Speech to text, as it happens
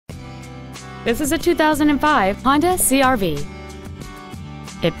This is a 2005 Honda CR-V.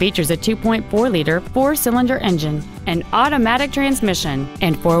 It features a 2.4-liter four-cylinder engine, an automatic transmission,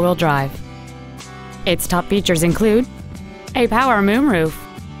 and four-wheel drive. Its top features include a power moonroof,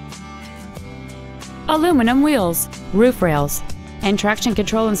 aluminum wheels, roof rails, and traction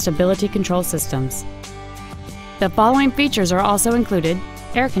control and stability control systems. The following features are also included: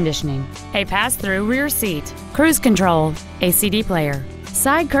 air conditioning, a pass-through rear seat, cruise control, a CD player,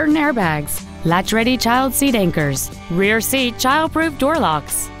 side curtain airbags, latch-ready child seat anchors, rear seat child-proof door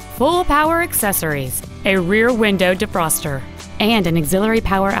locks, full power accessories, a rear window defroster, and an auxiliary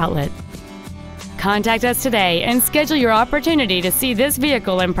power outlet. Contact us today and schedule your opportunity to see this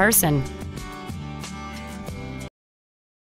vehicle in person.